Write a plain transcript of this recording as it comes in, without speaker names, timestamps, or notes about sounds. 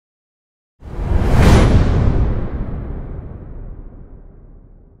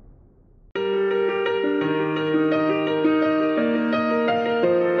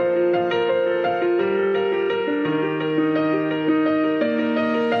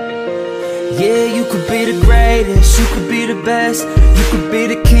Yeah, you could be the greatest, you could be the best. You could be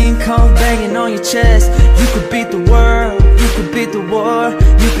the King Kong banging on your chest. You could beat the world, you could beat the war.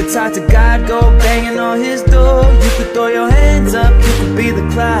 You could talk to God, go banging on his door. You could throw your hands up, you could be the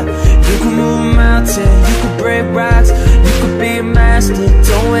cloud. You could move a mountain, you could break rocks. You could be a master,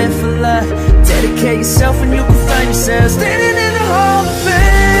 don't wait for luck. Dedicate yourself and you can find yourself standing in the Hall of Fame.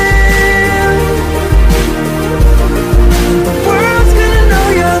 The world's gonna know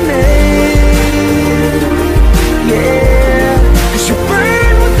your name. Yeah, 'cause you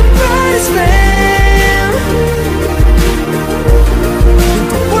burn with the brightest flame.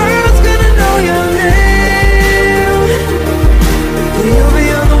 The world's gonna know your name. You'll be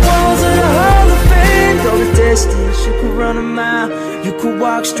on the walls of the Hall of Fame. Go the distance, you could run a mile. You could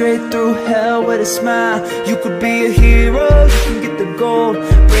walk straight through hell with a smile. You could be a hero, you can get the gold.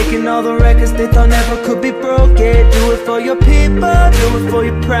 Breaking all the records they thought never could be broke. Yeah, do it for your people, do it for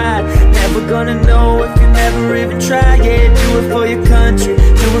your pride. Never gonna know if you never even try. Yeah, do it for your country,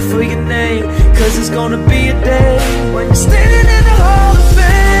 do it for your name. 'Cause it's gonna be a day when you're standing in the Hall of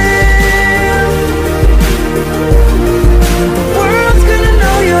Fame. The world's gonna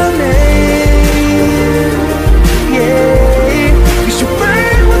know your name. Yeah,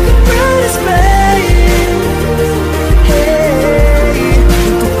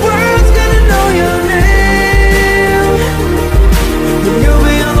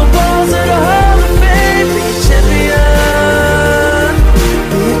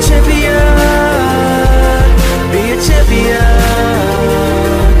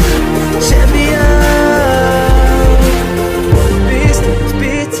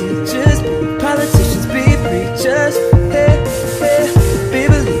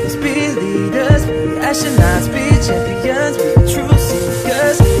 astronauts, be champions, be true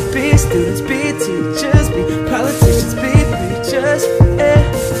seekers, be students, be teachers, be politicians, be preachers, yeah.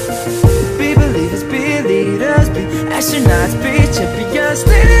 Be believers, be leaders, be astronauts, be champions,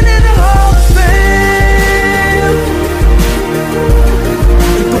 standing in